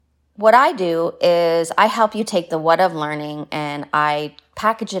what I do is I help you take the what of learning and I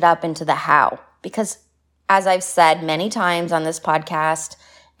package it up into the how. Because as I've said many times on this podcast,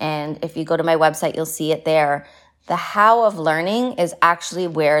 and if you go to my website, you'll see it there, the how of learning is actually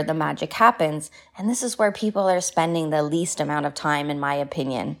where the magic happens. And this is where people are spending the least amount of time, in my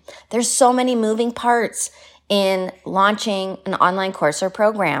opinion. There's so many moving parts in launching an online course or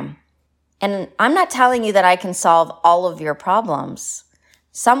program. And I'm not telling you that I can solve all of your problems.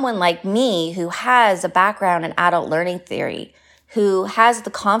 Someone like me who has a background in adult learning theory, who has the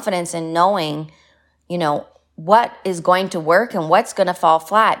confidence in knowing, what is going to work and what's going to fall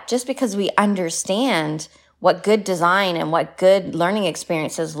flat, just because we understand what good design and what good learning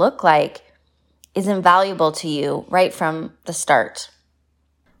experiences look like is invaluable to you right from the start.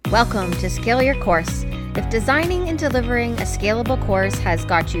 Welcome to Scale Your Course. If designing and delivering a scalable course has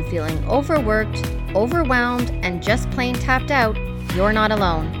got you feeling overworked, overwhelmed, and just plain tapped out, you're not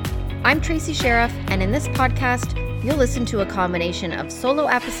alone. I'm Tracy Sheriff, and in this podcast, you'll listen to a combination of solo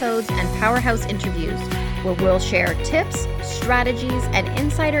episodes and powerhouse interviews where we'll share tips, strategies, and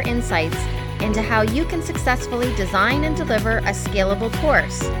insider insights into how you can successfully design and deliver a scalable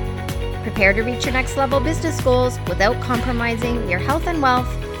course. Prepare to reach your next level business goals without compromising your health and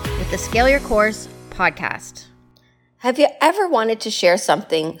wealth with the Scale Your Course podcast. Have you ever wanted to share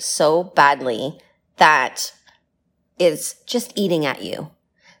something so badly that is just eating at you?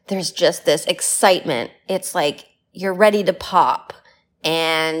 There's just this excitement. It's like you're ready to pop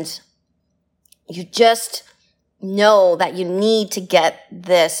and you just know that you need to get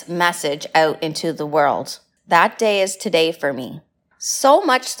this message out into the world. That day is today for me. So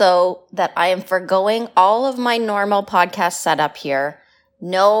much so that I am forgoing all of my normal podcast setup here.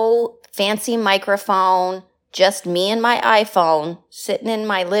 No fancy microphone, just me and my iPhone sitting in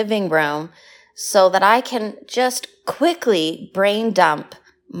my living room so that I can just quickly brain dump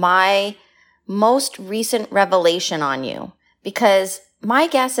my most recent revelation on you. Because my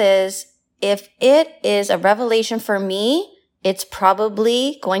guess is if it is a revelation for me, it's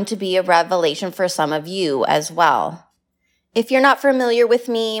probably going to be a revelation for some of you as well. If you're not familiar with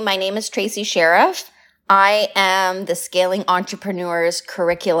me, my name is Tracy Sheriff. I am the Scaling Entrepreneur's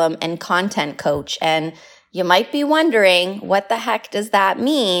curriculum and content coach. And you might be wondering, what the heck does that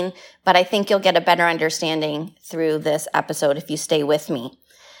mean? But I think you'll get a better understanding through this episode if you stay with me.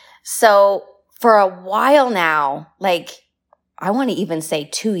 So for a while now, I want to even say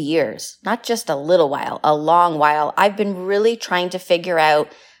 2 years, not just a little while, a long while, I've been really trying to figure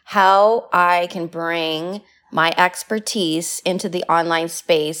out how I can bring my expertise into the online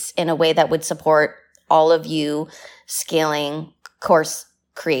space in a way that would support all of you scaling course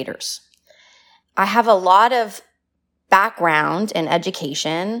creators. I have a lot of background in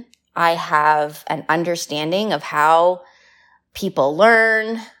education. I have an understanding of how people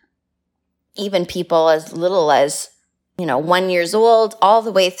learn, even people as little as 1 year old, all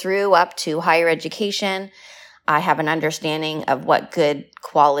the way through up to higher education. I have an understanding of what good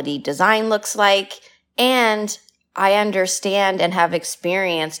quality design looks like, and I understand and have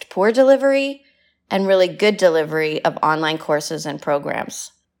experienced poor delivery and really good delivery of online courses and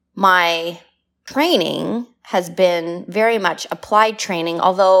programs. My training has been very much applied training,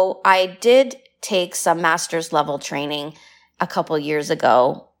 although I did take some master's level training a couple years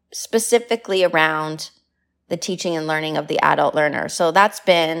ago, specifically around the teaching and learning of the adult learner. So that's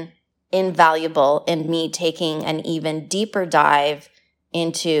been invaluable in me taking an even deeper dive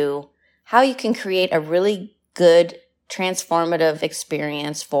into how you can create a really good transformative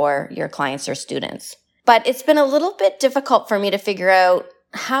experience for your clients or students. But it's been a little bit difficult for me to figure out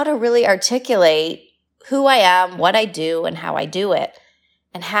how to really articulate who I am, what I do, and how I do it,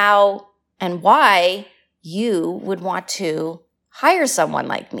 and how and why you would want to hire someone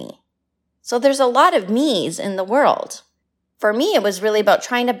like me. So there's a lot of me's in the world. For me, it was really about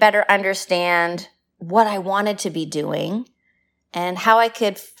trying to better understand what I wanted to be doing and how I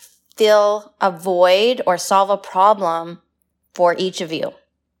could fill a void or solve a problem for each of you.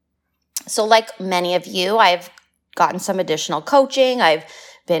 So like many of you, I've gotten some additional coaching. I've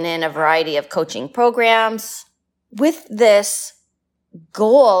been in a variety of coaching programs with this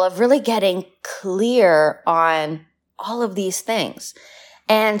goal of really getting clear on all of these things.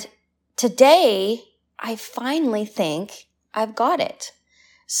 And today, I finally think I've got it.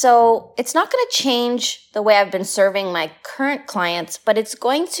 So it's not going to change the way I've been serving my current clients, but it's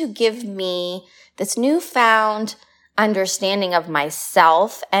going to give me this newfound understanding of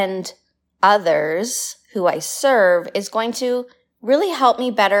myself and others who I serve is going to really help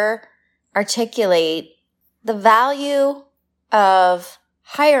me better articulate the value of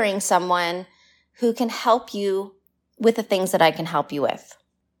hiring someone who can help you with the things that I can help you with.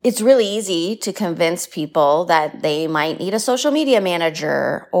 it's really easy to convince people that they might need a social media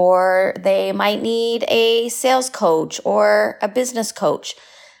manager, or they might need a sales coach or a business coach.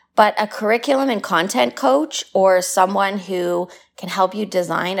 But a curriculum and content coach, or someone who can help you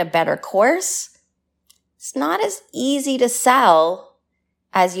design a better course, it's not as easy to sell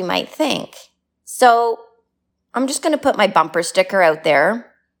as you might think. So I'm just going to put my bumper sticker out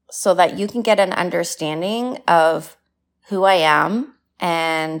there so that you can get an understanding of who I am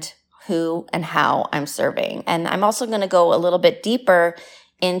and who and how I'm serving. And I'm also going to go a little bit deeper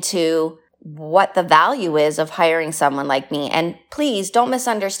into what the value is of hiring someone like me. And please don't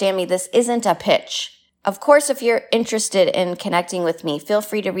misunderstand me. This isn't a pitch. Of course, if you're interested in connecting with me, feel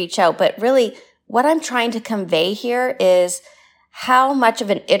free to reach out. But really, what I'm trying to convey here is how much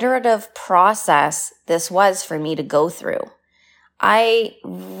of an iterative process this was for me to go through. I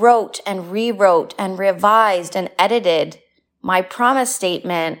wrote and rewrote and revised and edited my promise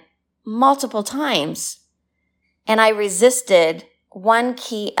statement multiple times. And I resisted one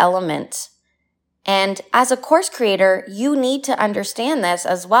key element. And as a course creator, you need to understand this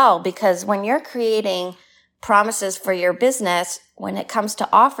as well, because when you're creating promises for your business, when it comes to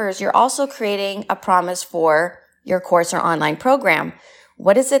offers, you're also creating a promise for your course or online program.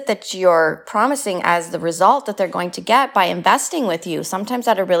 What is it that you're promising as the result that they're going to get by investing with you, sometimes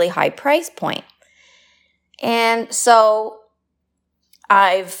at a really high price point? And so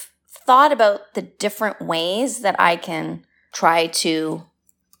I've thought about the different ways that I can try to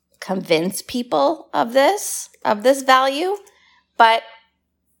convince people of this value, but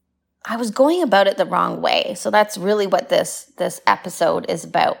I was going about it the wrong way. So that's really what this episode is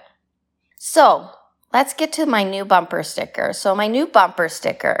about. So let's get to my new bumper sticker. So my new bumper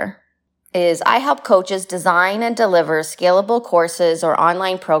sticker is I help coaches design and deliver scalable courses or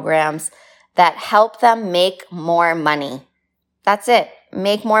online programs that help them make more money. That's it.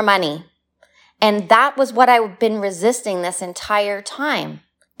 Make more money. And that was what I've been resisting this entire time,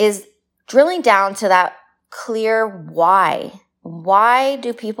 is drilling down to that clear why. Why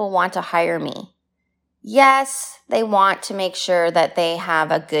do people want to hire me? Yes, they want to make sure that they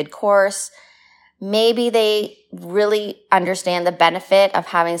have a good course. Maybe they really understand the benefit of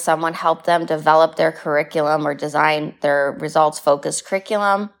having someone help them develop their curriculum or design their results-focused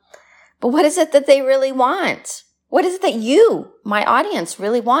curriculum. But what is it that they really want? What is it that you, my audience,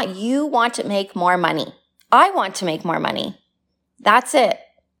 really want? You want to make more money. I want to make more money. That's it.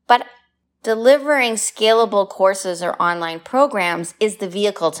 But delivering scalable courses or online programs is the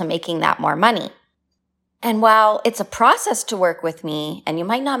vehicle to making that more money. And while it's a process to work with me, and you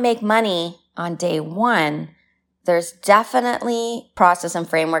might not make money on day one, there's definitely process and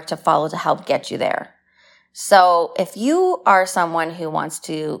framework to follow to help get you there. So if you are someone who wants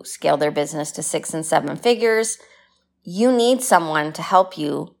to scale their business to 6 and 7 figures, you need someone to help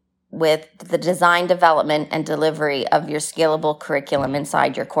you with the design, development, and delivery of your scalable curriculum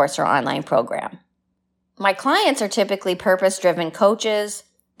inside your course or online program. My clients are typically purpose-driven coaches.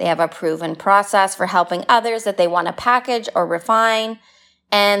 They have a proven process for helping others that they want to package or refine,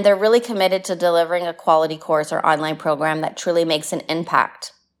 and they're really committed to delivering a quality course or online program that truly makes an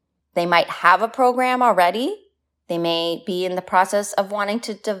impact. They might have a program already. They may be in the process of wanting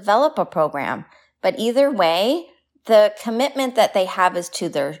to develop a program, but either way, the commitment that they have is to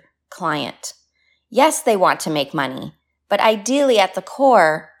their client. Yes, they want to make money, but ideally at the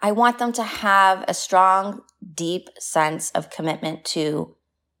core, I want them to have a strong, deep sense of commitment to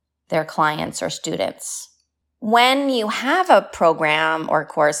their clients or students. When you have a program or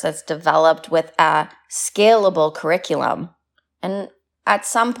course that's developed with a scalable curriculum, and at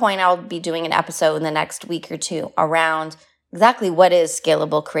some point I'll be doing an episode in the next week or two around exactly what is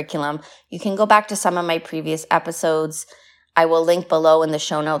scalable curriculum. You can go back to some of my previous episodes. I will link below in the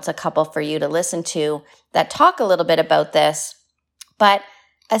show notes a couple for you to listen to that talk a little bit about this. But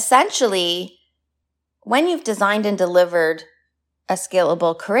essentially, when you've designed and delivered a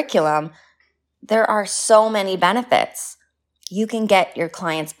scalable curriculum, there are so many benefits. You can get your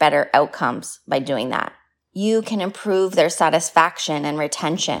clients better outcomes by doing that. You can improve their satisfaction and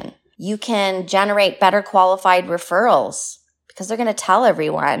retention. You can generate better qualified referrals because they're going to tell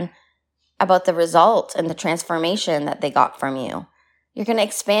everyone about the result and the transformation that they got from you. You're going to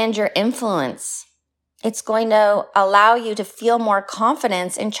expand your influence. It's going to allow you to feel more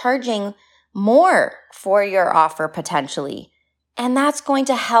confidence in charging more for your offer potentially. And that's going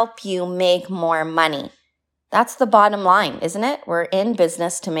to help you make more money. That's the bottom line, isn't it? We're in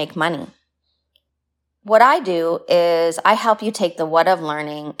business to make money. What I do is I help you take the what of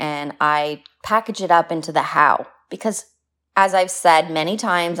learning and I package it up into the how. Because as I've said many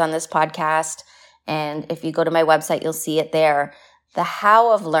times on this podcast, and if you go to my website, you'll see it there, The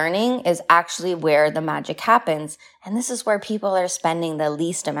how of learning is actually where the magic happens. And this is where people are spending the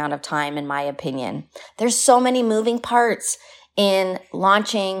least amount of time, in my opinion. There's so many moving parts in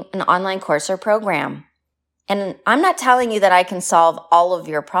launching an online course or program. And I'm not telling you that I can solve all of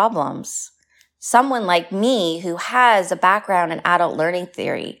your problems. Someone like me who has a background in adult learning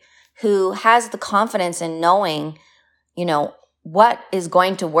theory, who has the confidence in knowing, what is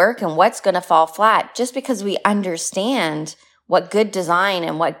going to work and what's going to fall flat, just because we understand what good design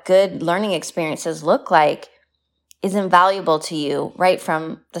and what good learning experiences look like is invaluable to you right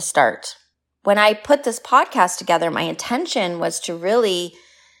from the start. When I put this podcast together, my intention was to really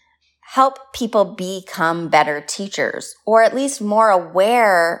help people become better teachers, or at least more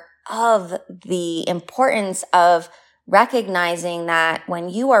aware of the importance of recognizing that when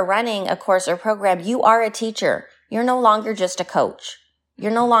you are running a course or program, you are a teacher. You're no longer just a coach.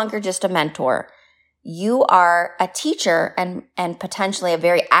 You're no longer just a mentor. You are a teacher and potentially a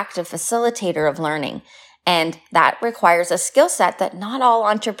very active facilitator of learning. And that requires a skill set that not all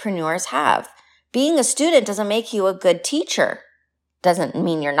entrepreneurs have. Being a student doesn't make you a good teacher. Doesn't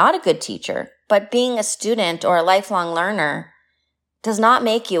mean you're not a good teacher. But being a student or a lifelong learner does not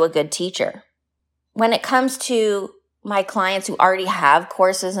make you a good teacher. When it comes to my clients who already have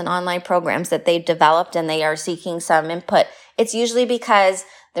courses and online programs that they've developed and they are seeking some input, it's usually because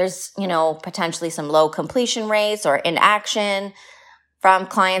there's, potentially some low completion rates or inaction from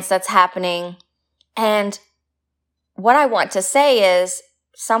clients that's happening. And what I want to say is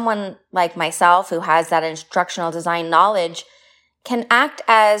someone like myself who has that instructional design knowledge can act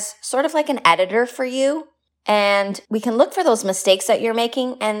as sort of like an editor for you. And we can look for those mistakes that you're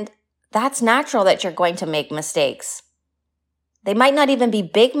making. And that's natural that you're going to make mistakes. They might not even be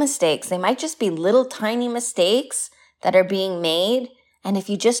big mistakes. They might just be little tiny mistakes that are being made. And if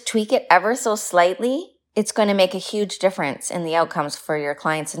you just tweak it ever so slightly, it's going to make a huge difference in the outcomes for your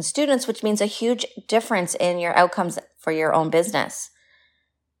clients and students, which means a huge difference in your outcomes for your own business.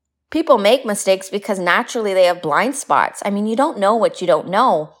 People make mistakes because naturally they have blind spots. You don't know what you don't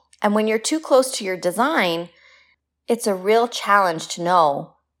know. And when you're too close to your design, it's a real challenge to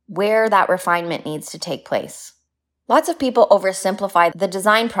know where that refinement needs to take place. Lots of people oversimplify the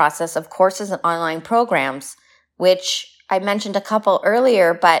design process of courses and online programs, which I mentioned a couple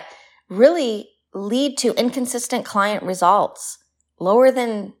earlier, but really lead to inconsistent client results, lower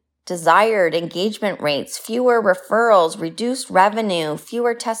than desired engagement rates, fewer referrals, reduced revenue,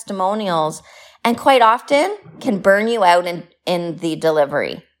 fewer testimonials, and quite often can burn you out in the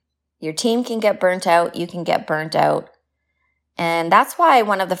delivery. Your team can get burnt out, you can get burnt out. And that's why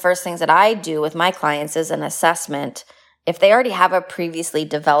one of the first things that I do with my clients is an assessment. If they already have a previously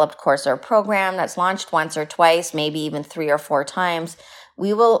developed course or program that's launched once or twice, maybe even 3 or 4 times,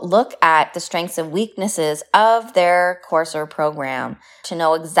 we will look at the strengths and weaknesses of their course or program to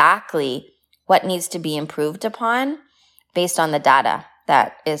know exactly what needs to be improved upon based on the data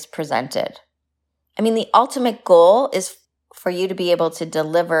that is presented. The ultimate goal is for you to be able to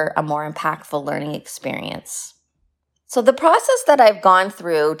deliver a more impactful learning experience. So the process that I've gone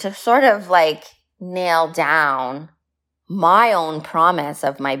through to sort of nail down my own promise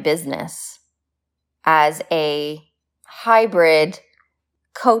of my business as a hybrid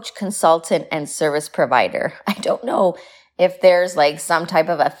coach, consultant, and service provider. I don't know if there's some type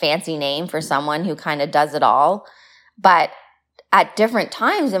of a fancy name for someone who kind of does it all, but at different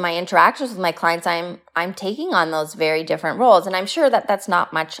times in my interactions with my clients, I'm taking on those very different roles. And I'm sure that that's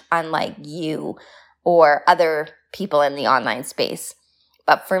not much unlike you or other people in the online space.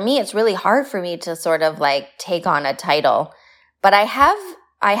 But for me, it's really hard for me to sort of take on a title. But I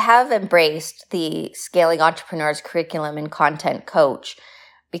have embraced the Scaling Entrepreneurs Curriculum and Content Coach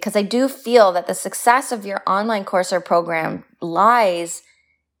because I do feel that the success of your online course or program lies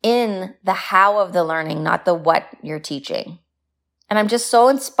in the how of the learning, not the what you're teaching. And I'm just so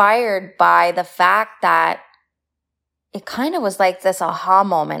inspired by the fact that it kind of was this aha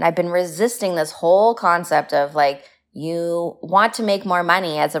moment. I've been resisting this whole concept of you want to make more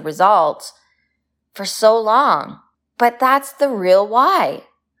money as a result for so long. But that's the real why.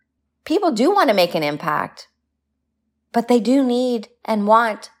 People do want to make an impact, but they do need and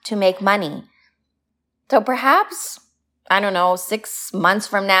want to make money. So perhaps, 6 months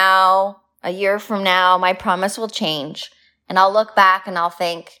from now, a year from now, my promise will change. And I'll look back and I'll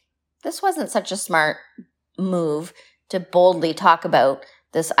think, this wasn't such a smart move to boldly talk about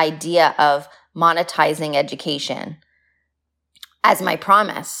this idea of monetizing education as my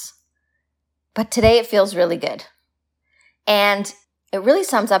promise. But today it feels really good. And it really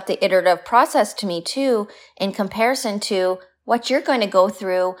sums up the iterative process to me too, in comparison to what you're going to go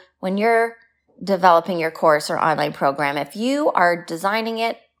through when you're developing your course or online program. If you are designing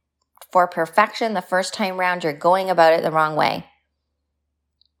it for perfection the first time round, you're going about it the wrong way.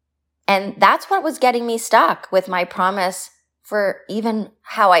 And that's what was getting me stuck with my promise for even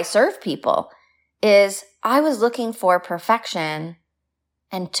how I serve people, is I was looking for perfection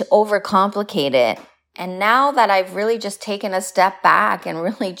and to overcomplicate it. And now that I've really just taken a step back and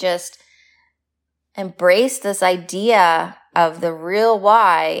really just embraced this idea of the real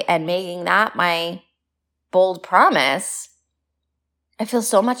why and making that my bold promise, I feel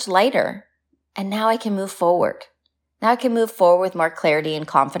so much lighter. And now I can move forward. Now I can move forward with more clarity and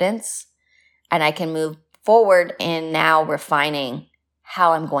confidence. And I can move forward in now refining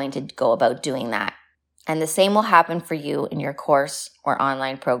how I'm going to go about doing that. And the same will happen for you in your course or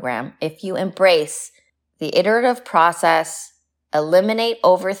online program. If you embrace the iterative process, eliminate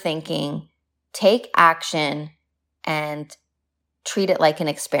overthinking, take action, and treat it like an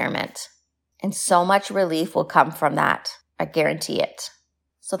experiment. And so much relief will come from that. I guarantee it.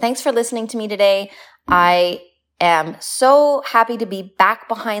 So thanks for listening to me today. I am so happy to be back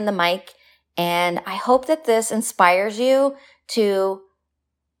behind the mic. And I hope that this inspires you to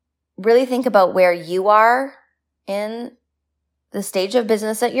really think about where you are in the stage of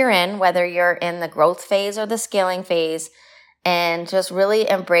business that you're in, whether you're in the growth phase or the scaling phase, and just really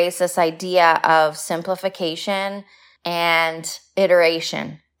embrace this idea of simplification and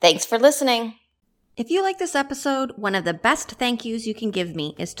iteration. Thanks for listening. If you like this episode, one of the best thank yous you can give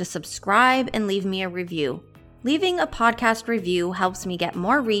me is to subscribe and leave me a review. Leaving a podcast review helps me get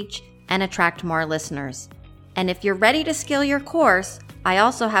more reach and attract more listeners. And if you're ready to scale your course, I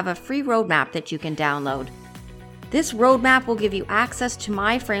also have a free roadmap that you can download. This roadmap will give you access to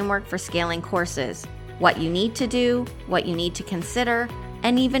my framework for scaling courses, what you need to do, what you need to consider,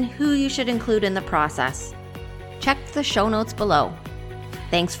 and even who you should include in the process. Check the show notes below.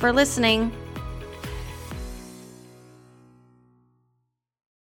 Thanks for listening.